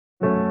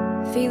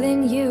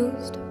feeling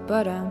used,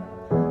 but I'm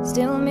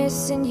still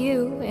missing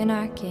you, and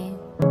I can't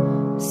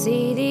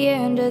see the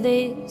end of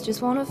this.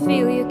 Just wanna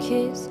feel your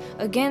kiss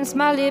against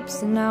my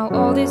lips, and now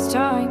all this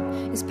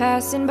time is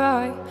passing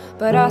by,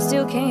 but I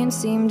still can't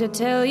seem to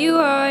tell you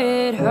why.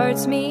 It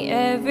hurts me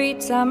every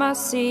time I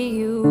see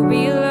you,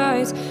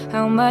 realize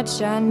how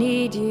much I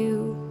need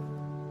you.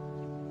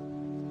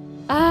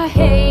 I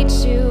hate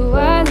you,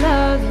 I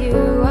love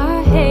you,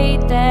 I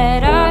hate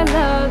that I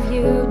love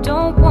you.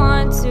 Don't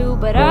want to,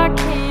 but I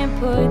can't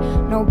put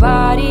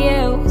nobody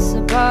else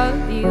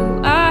above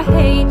you. I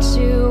hate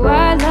you,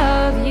 I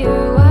love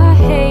you, I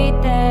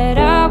hate that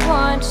I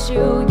want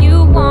you.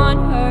 You want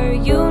her,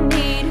 you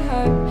need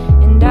her,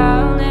 and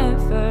I'll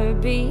never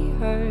be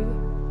her.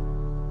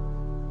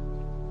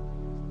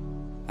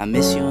 I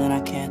miss you when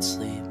I can't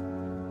sleep,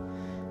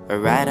 or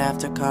right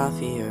after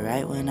coffee, or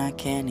right when I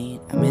can't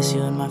eat. I miss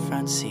you in my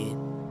front seat.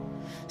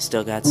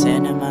 Still got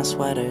sand in my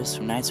sweaters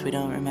from nights we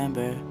don't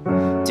remember.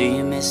 Do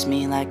you miss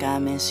me like I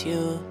miss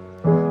you?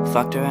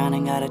 Fucked around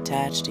and got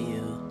attached to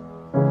you.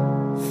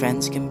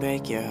 Friends can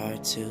break your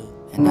heart too,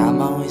 and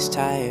I'm always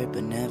tired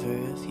but never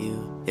of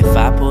you. If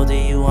I pulled a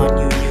you on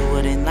you, you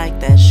wouldn't like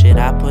that shit.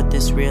 I put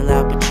this reel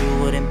out but you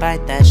wouldn't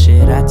bite that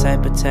shit. I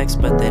type a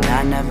text but then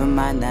I never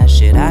mind that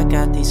shit. I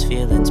got these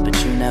feelings but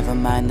you never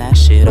mind that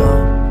shit.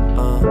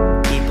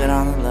 Oh, keep it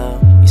on the low.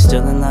 You're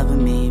still in love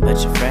with me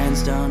but your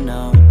friends don't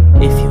know.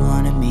 If you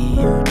wanted me,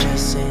 you would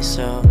just say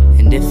so.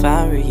 And if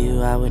I were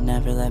you, I would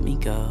never let me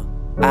go.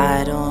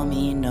 I don't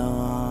mean no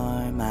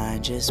harm, I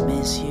just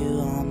miss you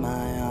on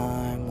my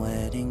arm.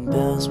 Wedding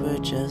bells were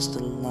just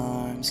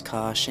alarms,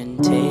 caution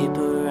tape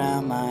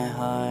around my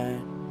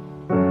heart.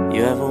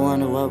 You ever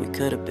wonder what we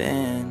could have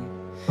been?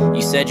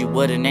 You said you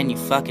wouldn't and you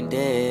fucking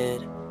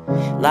did.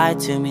 Lie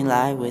to me,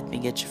 lie with me,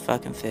 get your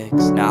fucking fix.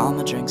 Now all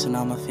my drinks and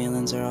all my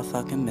feelings are all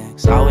fucking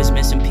mixed. Always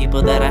missing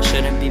people that I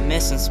shouldn't be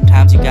missing.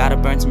 Sometimes you gotta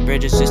burn some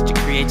bridges just to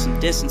create some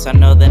distance. I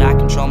know that I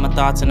control my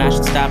thoughts and I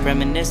should stop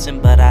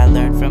reminiscing, but I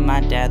learned from my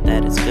dad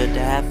that it's good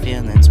to have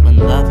feelings when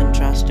love and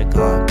trust are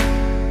gone.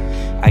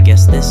 I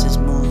guess this is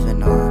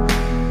moving on.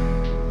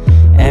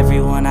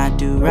 Everyone I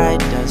do right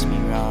does me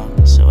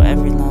wrong, so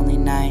every lonely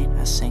night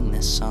I sing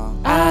this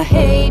song. I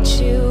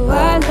hate you,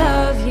 I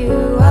love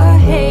you, I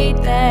hate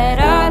that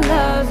I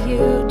love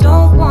you.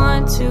 Don't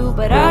want to,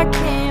 but I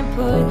can't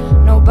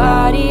put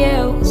nobody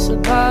else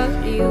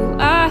above you.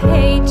 I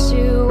hate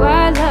you,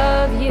 I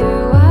love you,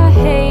 I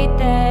hate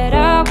that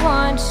I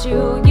want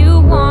you. You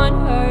want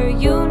her,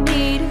 you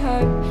need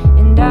her,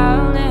 and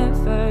I'll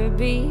never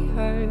be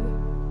her.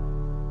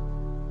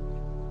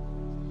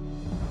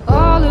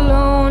 All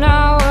alone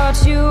I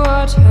watch you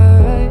watch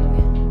her,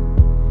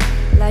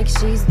 like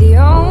she's the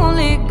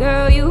only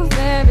girl you've